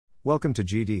Welcome to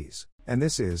GDs, and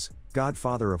this is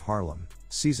Godfather of Harlem,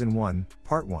 Season 1,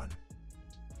 Part 1.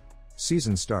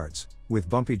 Season starts with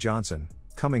Bumpy Johnson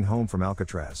coming home from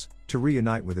Alcatraz to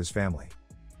reunite with his family.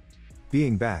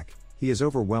 Being back, he is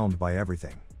overwhelmed by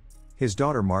everything. His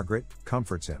daughter Margaret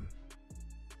comforts him.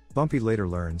 Bumpy later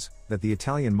learns that the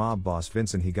Italian mob boss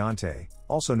Vincent Gigante,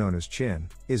 also known as Chin,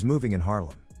 is moving in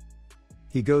Harlem.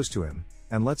 He goes to him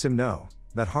and lets him know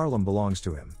that Harlem belongs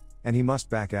to him, and he must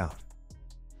back out.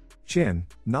 Chin,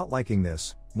 not liking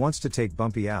this, wants to take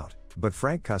Bumpy out, but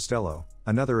Frank Costello,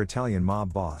 another Italian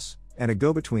mob boss, and a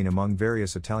go-between among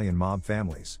various Italian mob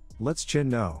families, lets Chin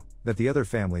know that the other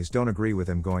families don't agree with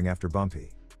him going after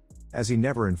Bumpy. As he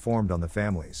never informed on the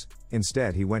families,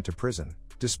 instead he went to prison,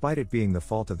 despite it being the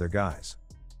fault of their guys.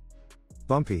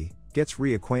 Bumpy gets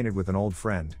reacquainted with an old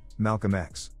friend, Malcolm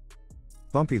X.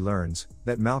 Bumpy learns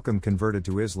that Malcolm converted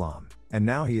to Islam, and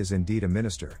now he is indeed a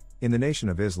minister in the Nation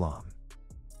of Islam.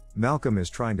 Malcolm is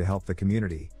trying to help the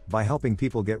community by helping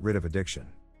people get rid of addiction.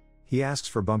 He asks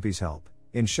for Bumpy's help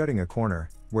in shutting a corner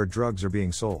where drugs are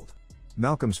being sold.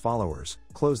 Malcolm's followers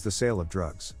close the sale of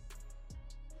drugs.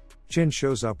 Chin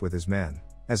shows up with his men,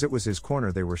 as it was his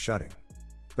corner they were shutting.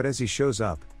 But as he shows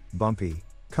up, Bumpy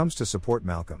comes to support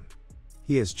Malcolm.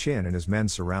 He has Chin and his men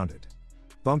surrounded.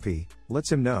 Bumpy lets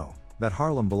him know that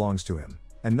Harlem belongs to him,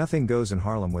 and nothing goes in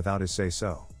Harlem without his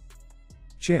say-so.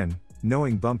 Chin,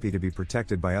 knowing Bumpy to be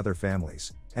protected by other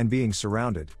families, and being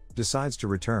surrounded, decides to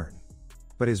return.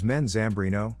 But his men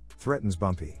Zambrino threatens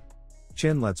Bumpy.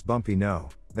 Chin lets Bumpy know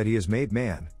that he is made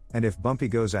man, and if Bumpy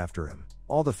goes after him,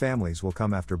 all the families will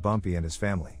come after Bumpy and his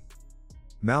family.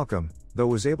 Malcolm, though,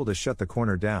 was able to shut the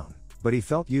corner down, but he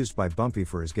felt used by Bumpy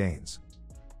for his gains.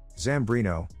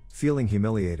 Zambrino, feeling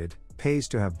humiliated, pays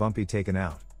to have Bumpy taken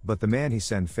out, but the man he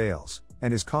sent fails,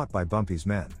 and is caught by Bumpy's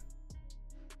men.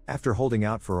 After holding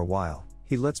out for a while,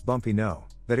 he lets Bumpy know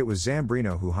that it was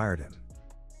Zambrino who hired him.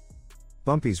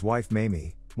 Bumpy's wife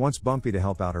Mamie wants Bumpy to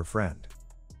help out her friend.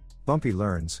 Bumpy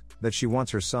learns that she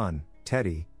wants her son,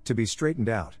 Teddy, to be straightened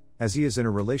out, as he is in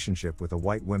a relationship with a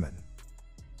white woman.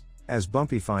 As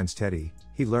Bumpy finds Teddy,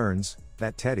 he learns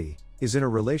that Teddy is in a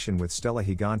relation with Stella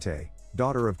Gigante,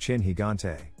 daughter of Chin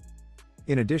Gigante.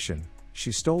 In addition,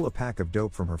 she stole a pack of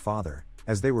dope from her father,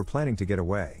 as they were planning to get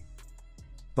away.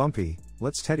 Bumpy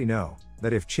lets Teddy know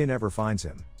that if Chin ever finds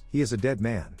him, he is a dead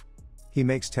man. He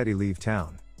makes Teddy leave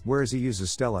town, whereas he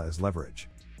uses Stella as leverage.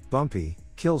 Bumpy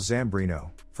kills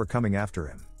Zambrino for coming after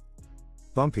him.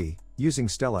 Bumpy, using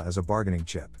Stella as a bargaining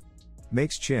chip,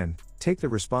 makes Chin take the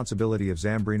responsibility of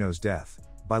Zambrino's death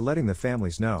by letting the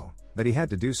families know that he had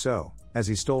to do so, as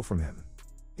he stole from him.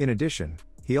 In addition,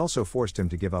 he also forced him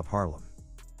to give up Harlem.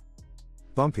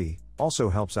 Bumpy also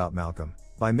helps out Malcolm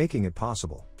by making it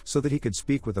possible so that he could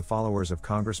speak with the followers of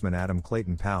Congressman Adam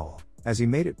Clayton Powell, as he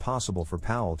made it possible for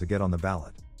Powell to get on the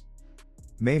ballot.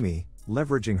 Mamie,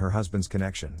 leveraging her husband's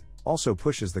connection, also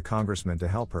pushes the congressman to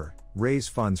help her raise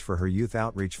funds for her youth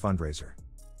outreach fundraiser.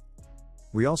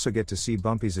 We also get to see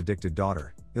Bumpy's addicted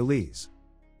daughter, Elise.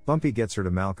 Bumpy gets her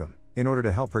to Malcolm in order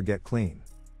to help her get clean.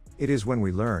 It is when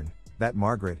we learn that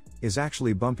Margaret is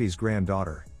actually Bumpy's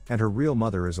granddaughter, and her real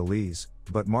mother is Elise,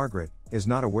 but Margaret is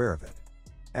not aware of it,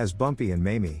 as Bumpy and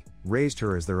Mamie raised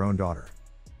her as their own daughter.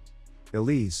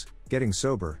 Elise, getting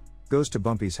sober, goes to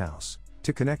Bumpy's house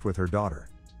to connect with her daughter.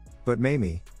 But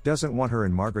Mamie doesn't want her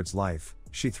in Margaret's life.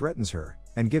 She threatens her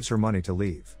and gives her money to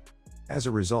leave. As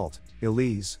a result,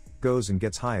 Elise goes and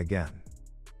gets high again.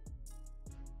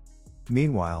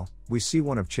 Meanwhile, we see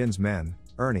one of Chin's men,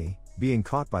 Ernie, being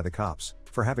caught by the cops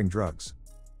for having drugs.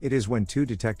 It is when two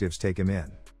detectives take him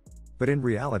in. But in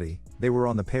reality, they were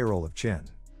on the payroll of Chin.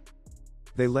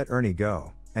 They let Ernie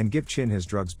go and give Chin his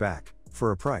drugs back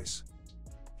for a price.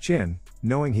 Chin,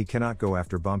 knowing he cannot go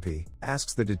after Bumpy,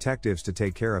 asks the detectives to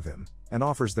take care of him and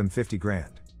offers them 50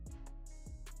 grand.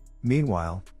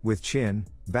 Meanwhile, with Chin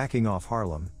backing off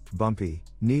Harlem, Bumpy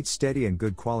needs steady and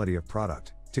good quality of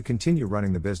product to continue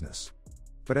running the business.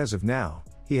 But as of now,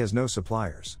 he has no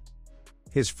suppliers.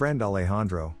 His friend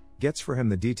Alejandro gets for him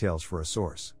the details for a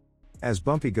source. As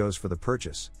Bumpy goes for the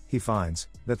purchase, he finds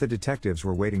that the detectives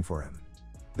were waiting for him.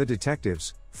 The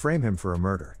detectives frame him for a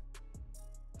murder.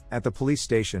 At the police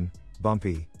station,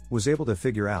 Bumpy was able to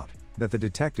figure out that the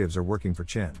detectives are working for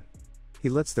Chin. He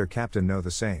lets their captain know the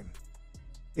same.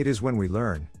 It is when we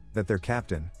learn that their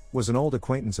captain was an old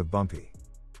acquaintance of Bumpy.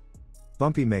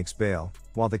 Bumpy makes bail,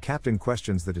 while the captain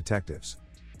questions the detectives.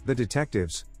 The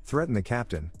detectives threaten the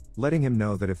captain, letting him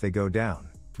know that if they go down,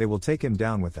 they will take him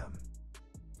down with them.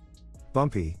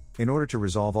 Bumpy, in order to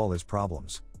resolve all his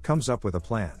problems, comes up with a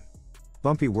plan.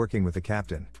 Bumpy, working with the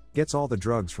captain, gets all the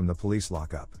drugs from the police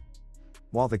lockup.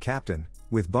 While the captain,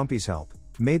 with Bumpy's help,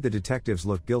 made the detectives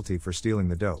look guilty for stealing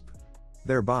the dope,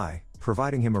 thereby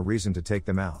providing him a reason to take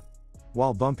them out,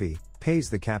 while Bumpy pays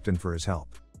the captain for his help.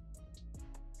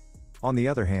 On the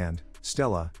other hand,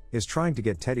 Stella is trying to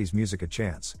get Teddy's music a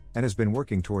chance, and has been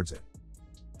working towards it.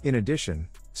 In addition,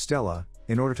 Stella,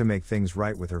 in order to make things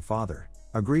right with her father,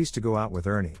 agrees to go out with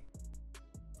Ernie.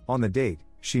 On the date,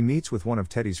 she meets with one of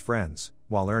Teddy's friends,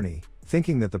 while Ernie,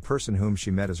 thinking that the person whom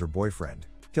she met as her boyfriend,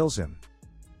 kills him.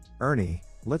 Ernie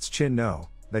lets Chin know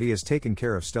that he has taken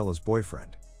care of Stella's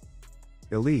boyfriend.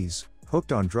 Elise,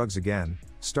 hooked on drugs again,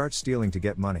 starts stealing to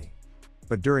get money.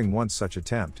 But during one such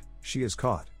attempt, she is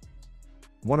caught.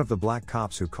 One of the black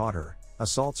cops who caught her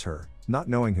assaults her, not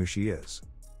knowing who she is.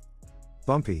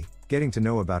 Bumpy, getting to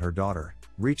know about her daughter,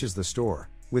 reaches the store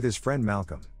with his friend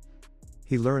Malcolm.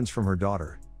 He learns from her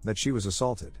daughter that she was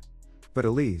assaulted. But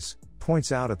Elise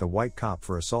points out at the white cop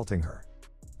for assaulting her.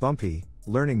 Bumpy,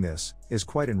 learning this, is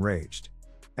quite enraged.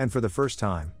 And for the first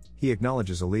time, he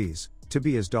acknowledges Elise to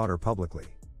be his daughter publicly.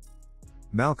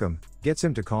 Malcolm gets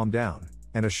him to calm down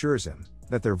and assures him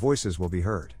that their voices will be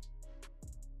heard.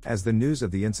 As the news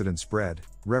of the incident spread,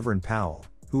 Reverend Powell,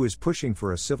 who is pushing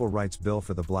for a civil rights bill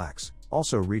for the blacks,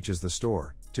 also reaches the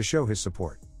store to show his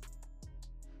support.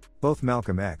 Both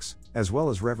Malcolm X, as well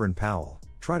as Reverend Powell,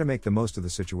 try to make the most of the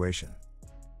situation,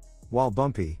 while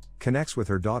Bumpy connects with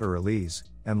her daughter Elise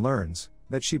and learns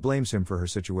that she blames him for her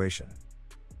situation.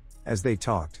 As they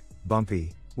talked,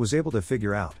 Bumpy was able to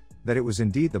figure out that it was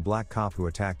indeed the black cop who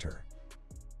attacked her.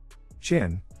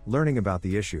 Chin, learning about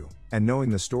the issue and knowing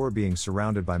the store being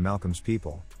surrounded by Malcolm's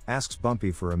people, asks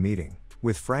Bumpy for a meeting,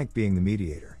 with Frank being the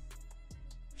mediator.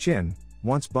 Chin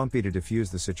wants Bumpy to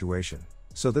defuse the situation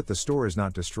so that the store is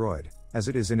not destroyed, as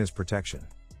it is in his protection.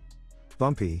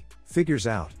 Bumpy figures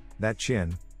out that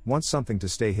Chin wants something to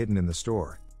stay hidden in the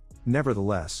store.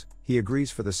 Nevertheless, he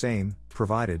agrees for the same,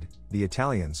 provided the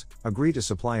Italians agree to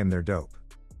supply him their dope.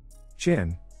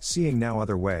 Chin, seeing no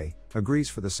other way, agrees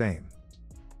for the same.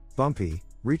 Bumpy,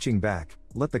 reaching back,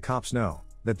 let the cops know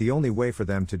that the only way for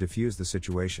them to defuse the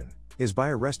situation is by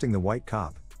arresting the white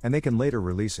cop, and they can later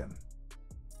release him.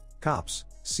 Cops,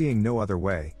 seeing no other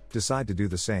way, decide to do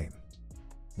the same.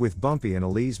 With Bumpy and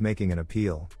Elise making an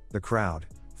appeal, the crowd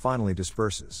finally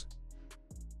disperses.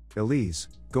 Elise,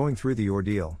 going through the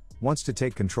ordeal, wants to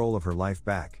take control of her life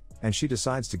back, and she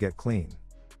decides to get clean.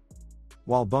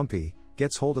 While Bumpy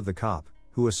gets hold of the cop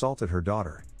who assaulted her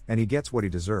daughter, and he gets what he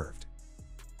deserved.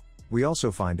 We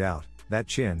also find out that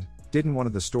Chin didn't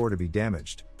want the store to be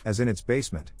damaged, as in its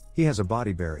basement, he has a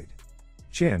body buried.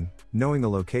 Chin, knowing the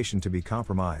location to be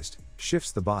compromised,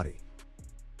 shifts the body.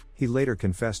 He later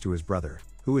confessed to his brother,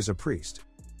 who is a priest,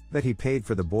 that he paid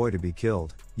for the boy to be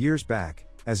killed years back,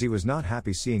 as he was not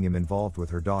happy seeing him involved with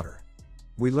her daughter.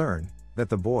 We learn that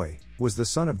the boy was the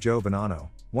son of Joe Bonanno,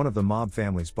 one of the mob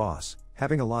family's boss,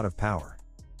 having a lot of power.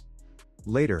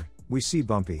 Later, we see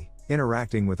Bumpy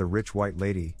interacting with a rich white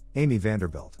lady, Amy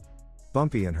Vanderbilt.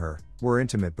 Bumpy and her were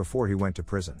intimate before he went to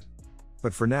prison.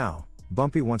 But for now,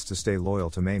 Bumpy wants to stay loyal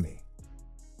to Mamie.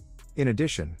 In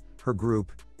addition, her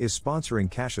group is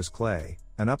sponsoring Cassius Clay,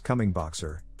 an upcoming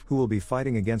boxer, who will be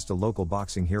fighting against a local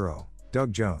boxing hero,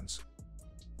 Doug Jones.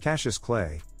 Cassius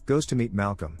Clay goes to meet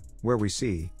Malcolm, where we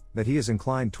see that he is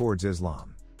inclined towards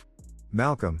Islam.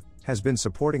 Malcolm has been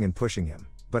supporting and pushing him,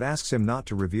 but asks him not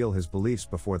to reveal his beliefs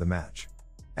before the match,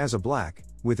 as a black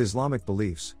with Islamic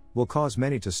beliefs will cause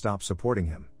many to stop supporting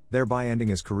him, thereby ending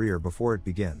his career before it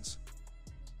begins.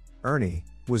 Ernie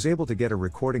was able to get a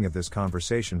recording of this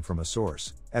conversation from a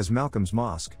source, as Malcolm's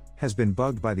mosque has been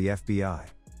bugged by the FBI.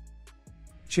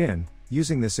 Chin,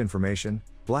 using this information,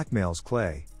 blackmails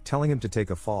Clay, telling him to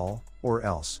take a fall, or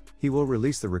else he will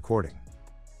release the recording.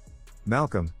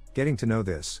 Malcolm, getting to know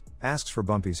this, asks for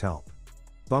Bumpy's help.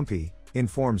 Bumpy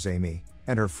informs Amy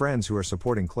and her friends who are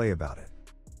supporting Clay about it.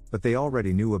 But they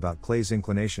already knew about Clay's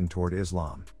inclination toward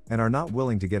Islam, and are not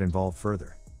willing to get involved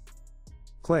further.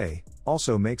 Clay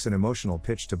also makes an emotional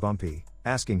pitch to Bumpy,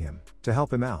 asking him to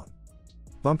help him out.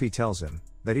 Bumpy tells him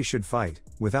that he should fight,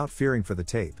 without fearing for the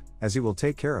tape, as he will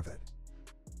take care of it.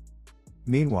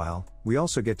 Meanwhile, we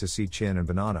also get to see Chin and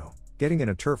Bonanno getting in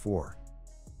a turf war.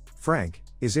 Frank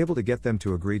is able to get them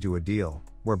to agree to a deal,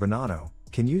 where Bonanno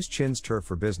can use Chin's turf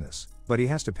for business, but he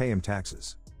has to pay him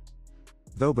taxes.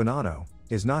 Though Bonanno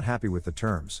is not happy with the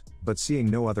terms, but seeing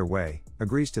no other way,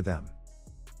 agrees to them.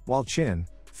 While Chin,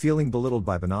 feeling belittled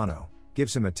by Bonanno,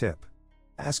 gives him a tip,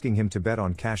 asking him to bet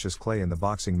on Cassius Clay in the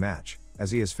boxing match, as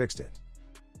he has fixed it.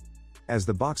 As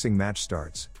the boxing match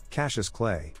starts, Cassius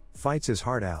Clay fights his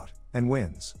heart out, and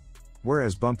wins.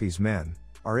 Whereas Bumpy's men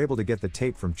are able to get the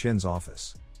tape from Chin's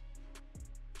office.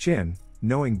 Chin,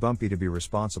 knowing Bumpy to be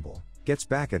responsible, gets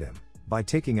back at him by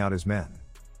taking out his men.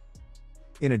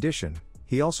 In addition,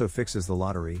 he also fixes the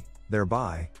lottery,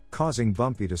 thereby causing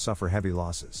Bumpy to suffer heavy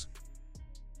losses.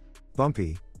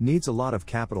 Bumpy needs a lot of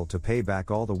capital to pay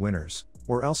back all the winners,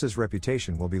 or else his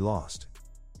reputation will be lost.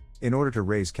 In order to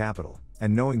raise capital,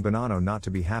 and knowing Bonanno not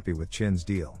to be happy with Chin's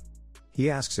deal, he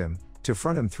asks him to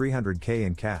front him $300K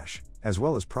in cash, as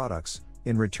well as products.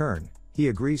 In return, he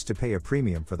agrees to pay a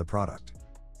premium for the product.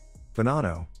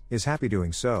 Bonanno is happy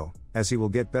doing so, as he will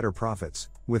get better profits,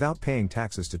 without paying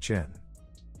taxes to Chin.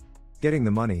 Getting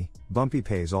the money, Bumpy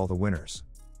pays all the winners.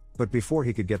 But before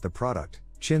he could get the product,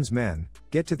 Chin's men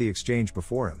get to the exchange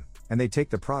before him, and they take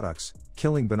the products,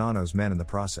 killing Bonanno's men in the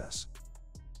process.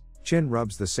 Chin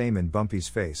rubs the same in Bumpy's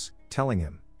face, telling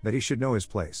him that he should know his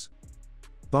place.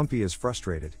 Bumpy is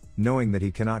frustrated, knowing that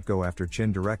he cannot go after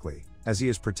Chin directly, as he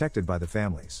is protected by the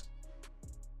families.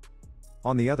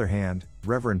 On the other hand,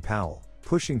 Reverend Powell,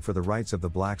 pushing for the rights of the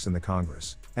blacks in the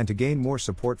Congress, and to gain more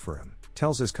support for him,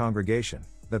 tells his congregation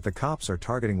that the cops are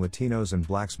targeting Latinos and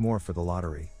blacks more for the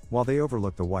lottery, while they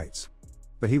overlook the whites.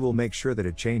 But he will make sure that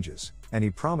it changes, and he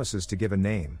promises to give a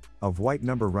name of white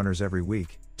number runners every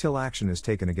week, till action is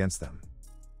taken against them.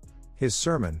 His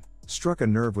sermon struck a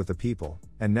nerve with the people,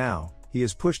 and now he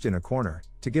is pushed in a corner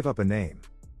to give up a name.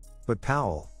 But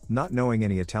Powell, not knowing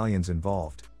any Italians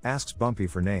involved, asks Bumpy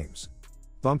for names.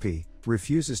 Bumpy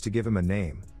refuses to give him a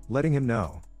name, letting him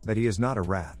know that he is not a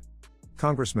rat.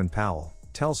 Congressman Powell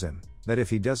tells him that if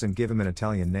he doesn't give him an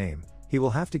Italian name, he will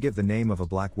have to give the name of a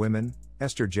black woman,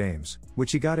 Esther James,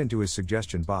 which he got into his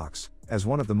suggestion box, as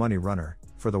one of the money runner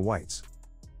for the whites.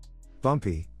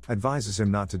 Bumpy advises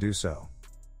him not to do so.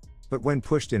 But when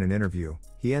pushed in an interview,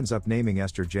 he ends up naming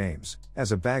Esther James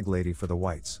as a bag lady for the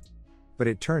whites. But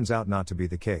it turns out not to be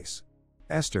the case.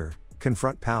 Esther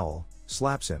confronts Powell,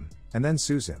 slaps him, and then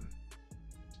sues him.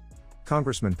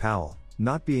 Congressman Powell,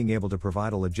 not being able to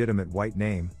provide a legitimate white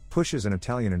name, pushes an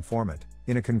Italian informant,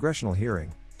 in a congressional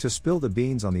hearing, to spill the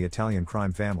beans on the Italian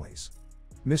crime families.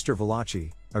 Mr.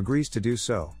 Valachi agrees to do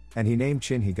so, and he named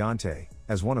Chin Gigante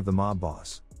as one of the mob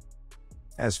boss.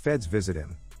 As feds visit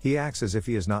him, he acts as if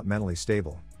he is not mentally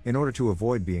stable, in order to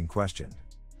avoid being questioned.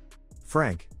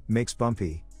 Frank makes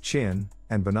Bumpy, Chin,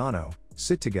 and Bonanno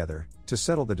sit together to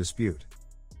settle the dispute.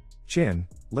 Chin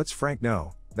lets Frank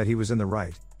know that he was in the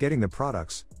right, getting the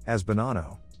products, as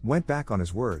Bonanno went back on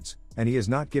his words, and he is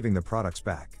not giving the products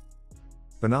back.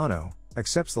 Bonanno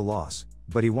accepts the loss,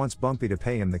 but he wants Bumpy to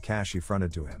pay him the cash he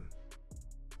fronted to him.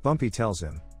 Bumpy tells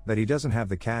him that he doesn't have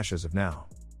the cash as of now,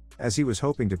 as he was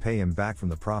hoping to pay him back from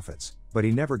the profits, but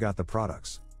he never got the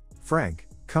products. Frank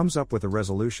comes up with a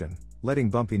resolution, letting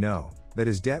Bumpy know that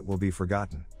his debt will be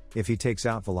forgotten if he takes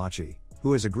out Valachi,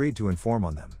 who has agreed to inform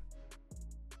on them.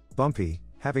 Bumpy,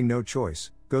 having no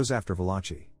choice, goes after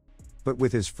Valachi. But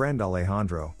with his friend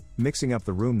Alejandro mixing up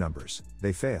the room numbers,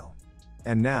 they fail.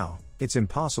 And now, it's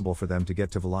impossible for them to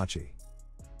get to Valachi.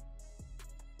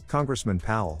 Congressman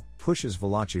Powell pushes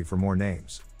Valachi for more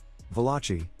names.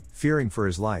 Valachi, fearing for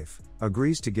his life,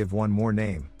 agrees to give one more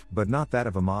name, but not that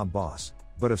of a mob boss,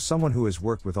 but of someone who has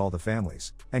worked with all the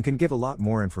families, and can give a lot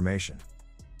more information.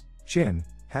 Chin,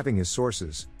 having his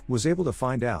sources, was able to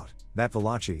find out that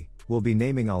Valachi will be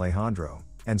naming Alejandro,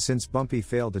 and since Bumpy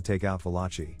failed to take out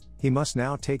Valachi, he must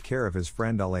now take care of his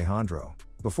friend Alejandro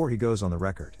before he goes on the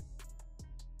record.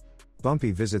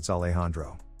 Bumpy visits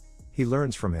Alejandro. He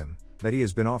learns from him that he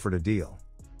has been offered a deal.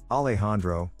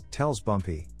 Alejandro tells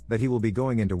Bumpy that he will be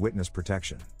going into witness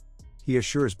protection. He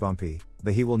assures Bumpy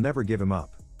that he will never give him up.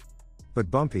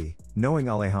 But Bumpy, knowing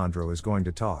Alejandro is going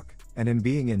to talk, and him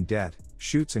being in debt,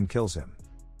 shoots and kills him.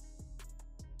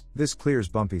 This clears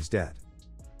Bumpy's debt.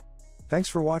 Thanks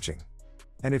for watching.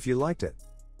 And if you liked it,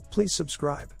 please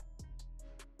subscribe.